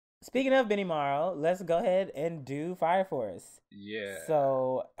speaking of Benny Morrow, let's go ahead and do Fire Force. Yeah.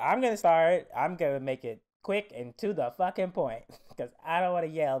 So I'm gonna start. I'm gonna make it quick and to the fucking point because I don't want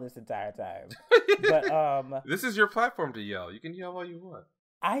to yell this entire time. But this is your platform to yell. You can yell all you want.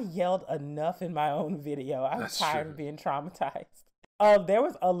 I yelled enough in my own video. I'm That's tired true. of being traumatized. There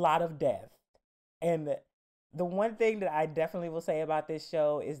was a lot of death, and the one thing that I definitely will say about this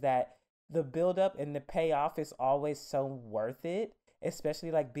show is that the buildup and the payoff is always so worth it, especially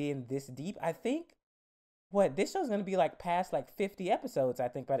like being this deep. I think this show's gonna be like past like 50 episodes, I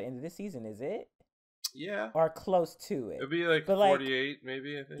think, by the end of this season, is it? Yeah. Or close to it. It'll be like but 48,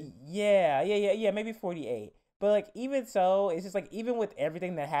 maybe, I think. Yeah, maybe 48. But like even so, it's just like even with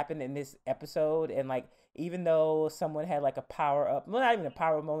everything that happened in this episode, and like even though someone had like a power up, well, not even a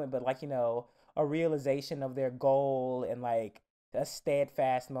power up moment, but like, you know, a realization of their goal and like a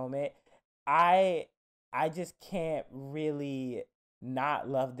steadfast moment, I I just can't really not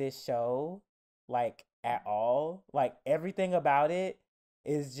love this show like at all. Like everything about it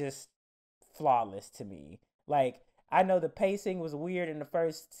is just flawless to me. Like I know the pacing was weird in the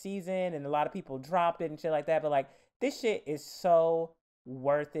first season and a lot of people dropped it and shit like that, but like this shit is so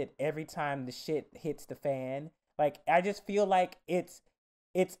worth it every time the shit hits the fan. Like I just feel like it's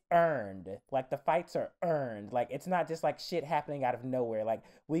earned. Like the fights are earned. Like it's not just like shit happening out of nowhere. Like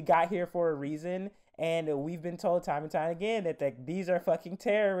we got here for a reason, and we've been told time and time again that these are fucking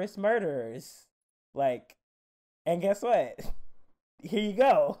terrorist murderers. Like, and guess what? Here you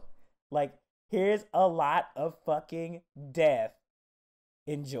go. Like here's a lot of fucking death.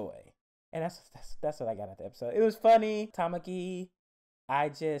 Enjoy. And that's what I got at the episode. It was funny. Tamaki,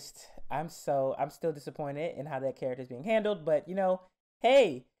 I'm still disappointed in how that character is being handled, but you know,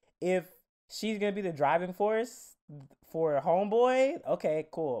 hey, if she's gonna be the driving force for Homeboy, okay,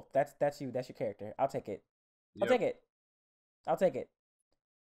 cool. That's your character. I'll take it. I'll take it.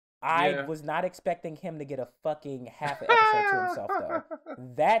 I was not expecting him to get a fucking half an episode to himself though.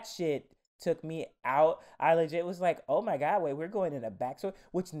 That shit took me out. I legit was like, oh my god, wait, we're going in a backstory.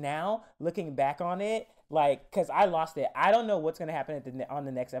 Which now, looking back on it, like, cause I lost it. I don't know what's gonna happen on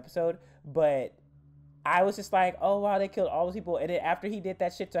the next episode, but I was just like, oh wow, they killed all those people. And then after he did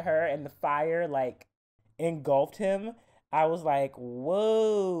that shit to her and the fire like engulfed him, I was like,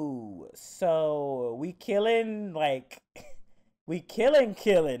 whoa. So we killing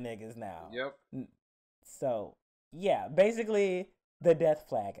niggas now. Yep. So yeah, basically the death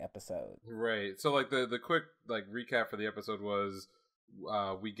flag episode. Right. So like the quick like recap for the episode was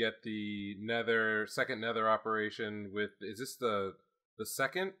we get the second nether operation with, is this the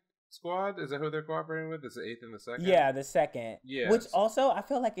second squad? Is that who they're cooperating with? Is the 8th and the 2nd? Yeah, the 2nd. Yeah. Which also I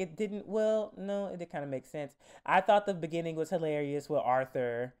feel like it didn't, well, no, it did kind of make sense. I thought the beginning was hilarious with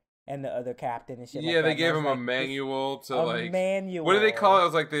Arthur and the other captain and shit. Yeah, like they that. gave him like, a manual to a like manual. What do they call it? It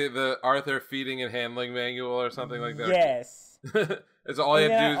was like the Arthur feeding and handling manual or something like that. Yes. It's all you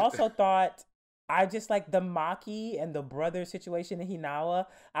have to do. I also thought, I just like the Maki and the brother situation in Hinawa.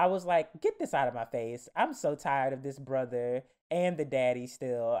 I was like, get this out of my face. I'm so tired of this brother and the daddy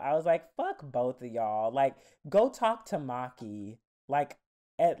still. I was like, fuck both of y'all. Like, go talk to Maki. Like,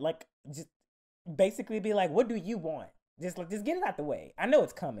 just basically be like, what do you want? Just get it out the way. I know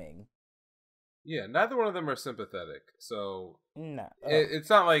it's coming. Yeah, neither one of them are sympathetic. So no. It's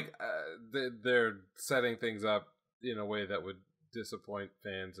not like they're setting things up in a way that would disappoint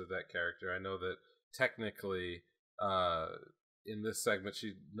fans of that character. I know that technically in this segment,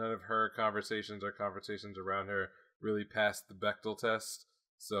 none of her conversations or conversations around her really passed the Bechdel test.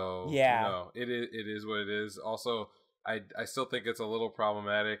 So yeah, you know, it is what it is. Also, I still think it's a little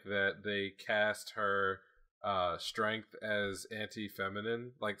problematic that they cast her strength as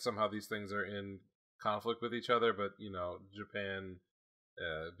anti-feminine. Like somehow these things are in conflict with each other, but you know, Japan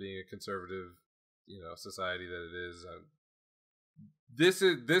being a conservative, you know, society that it is,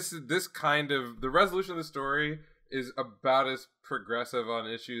 this kind of, the resolution of the story is about as progressive on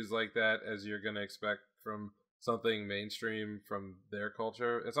issues like that as you're gonna expect from something mainstream from their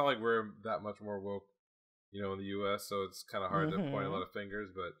culture. It's not like we're that much more woke, you know, in the U.S., so it's kind of hard to point a lot of fingers.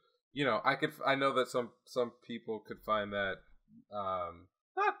 But you know, I know that some people could find that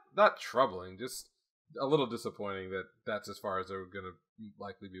not troubling, just a little disappointing that that's as far as they're gonna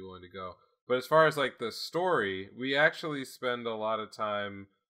likely be willing to go. But as far as like the story, we actually spend a lot of time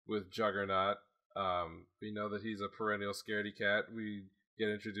with Juggernaut. We know that he's a perennial scaredy cat. We get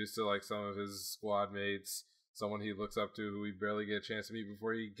introduced to like some of his squad mates, someone he looks up to who we barely get a chance to meet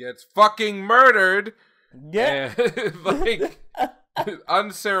before he gets fucking murdered. Yeah. And, like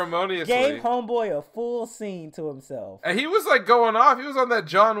unceremoniously gave Homeboy a full scene to himself. And he was like going off. He was on that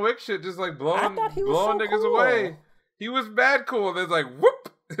John Wick shit, just like blowing niggas away. He was bad cool. There's like whoop.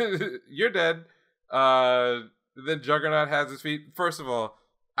 you're dead. Then Juggernaut has his feet. First of all,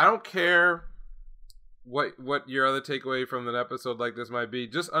 I don't care what your other takeaway from an episode like this might be.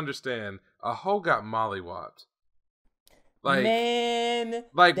 Just understand, a hoe got mollywopped. Man,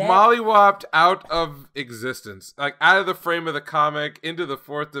 like mollywopped out of existence, like out of the frame of the comic into the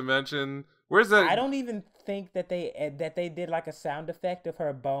fourth dimension. Where's that? I don't even think that they did like a sound effect of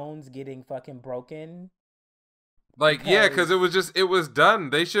her bones getting fucking broken. Like, because it was done.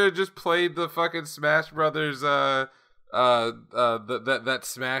 They should have just played the fucking Smash Brothers that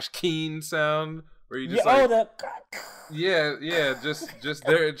Smash Keen sound where you just just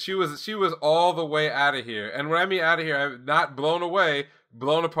there. She was all the way out of here. And when I mean out of here, I'm not blown away,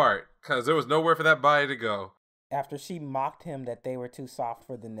 blown apart, because there was nowhere for that body to go. After she mocked him that they were too soft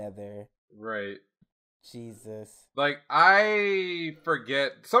for the nether. Right. Jesus. Like, I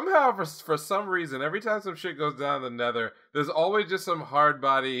forget somehow for some reason every time some shit goes down in the nether, there's always just some hard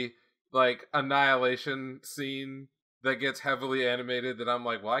body like annihilation scene that gets heavily animated that I'm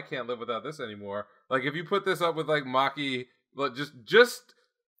like, well, I can't live without this anymore. Like, if you put this up with like Maki, like, just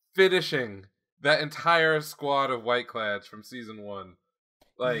finishing that entire squad of Whiteclads from season 1.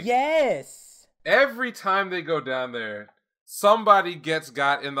 Like, yes, every time they go down there, somebody gets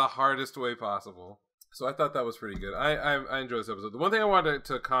got in the hardest way possible. So I thought that was pretty good. I enjoyed this episode. The one thing I wanted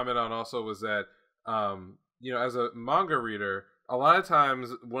to comment on also was that, as a manga reader, a lot of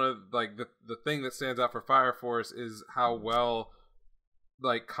times one of like the thing that stands out for Fire Force is how well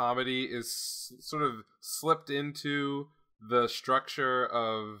like comedy is sort of slipped into the structure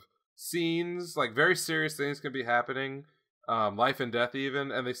of scenes. Like, very serious things can be happening, life and death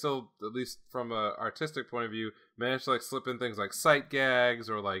even, and they still, at least from a artistic point of view, manage to like slip in things like sight gags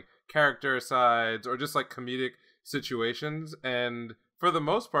or like character asides or just like comedic situations. And for the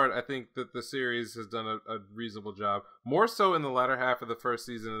most part, I think that the series has done a reasonable job, more so in the latter half of the first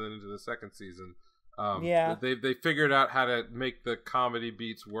season and then into the second season. They figured out how to make the comedy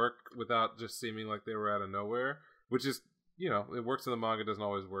beats work without just seeming like they were out of nowhere, which is, it works in the manga, doesn't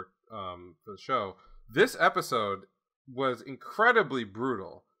always work for the show. This episode was incredibly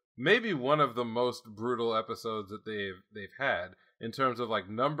brutal, maybe one of the most brutal episodes that they've had in terms of like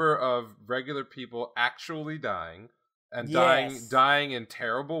number of regular people actually dying and dying in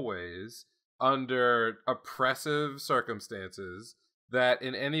terrible ways under oppressive circumstances that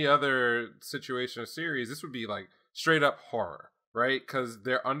in any other situation or series, this would be like straight up horror, right? Because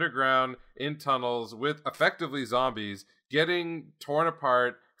they're underground in tunnels with effectively zombies getting torn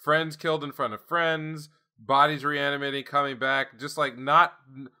apart, friends killed in front of friends, bodies reanimating, coming back. Just like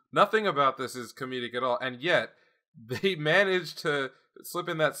nothing about this is comedic at all. And yet they managed to slip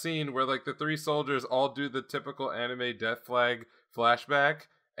in that scene where like the 3 soldiers all do the typical anime death flag flashback.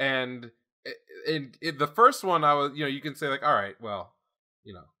 And in the first one, I was, you can say like, all right, well,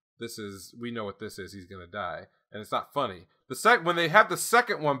 we know what this is. He's going to die. And it's not funny. When they have the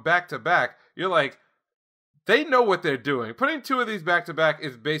second one back to back, you're like, they know what they're doing. Putting 2 of these back to back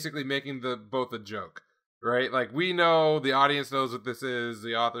is basically making both a joke, right? Like, we know, the audience knows what this is.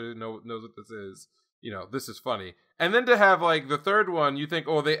 The author knows what this is. This is funny. And then to have like the third one, you think,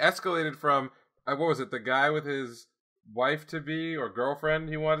 oh, they escalated from, what was it? The guy with his wife to be or girlfriend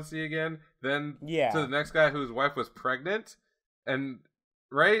he wanted to see again. Then to the next guy whose wife was pregnant. And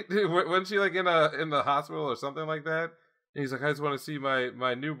right? Wasn't she like in the hospital or something like that? And he's like, I just want to see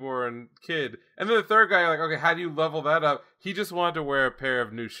my newborn kid. And then the third guy, you're like, okay, how do you level that up? He just wanted to wear a pair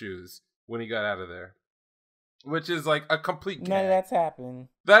of new shoes when he got out of there. Which is like a complete gag. None of that's happened.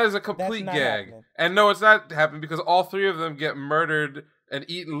 That is a complete gag. Happening. And no, it's not happening because all 3 of them get murdered and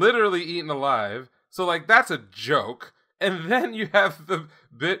literally eaten alive. So like, that's a joke. And then you have the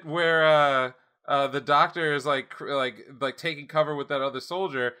bit where the doctor is like taking cover with that other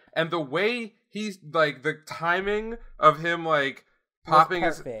soldier, and the way he's like, the timing of him like popping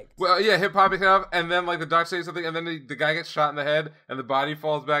his, him popping up, and then like the doctor says something, and then the guy gets shot in the head, and the body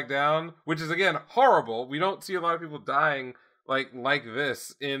falls back down, which is again horrible. We don't see a lot of people dying like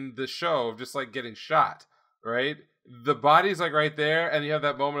this in the show, just like getting shot, right? The body's like right there, and you have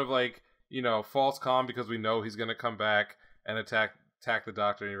that moment of like, false calm because we know he's gonna come back and attack the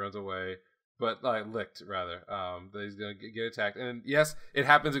doctor, and he runs away. But licked rather. That he's gonna get attacked, and yes, it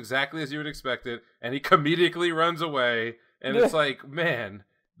happens exactly as you would expect it, and he comedically runs away. And it's like, man,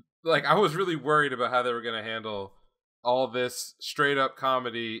 like, I was really worried about how they were going to handle all this straight up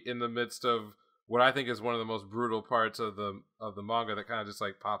comedy in the midst of what I think is one of the most brutal parts of the manga that kind of just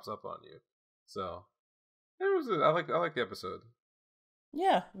like pops up on you. So I like the episode.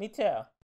 Yeah, me too.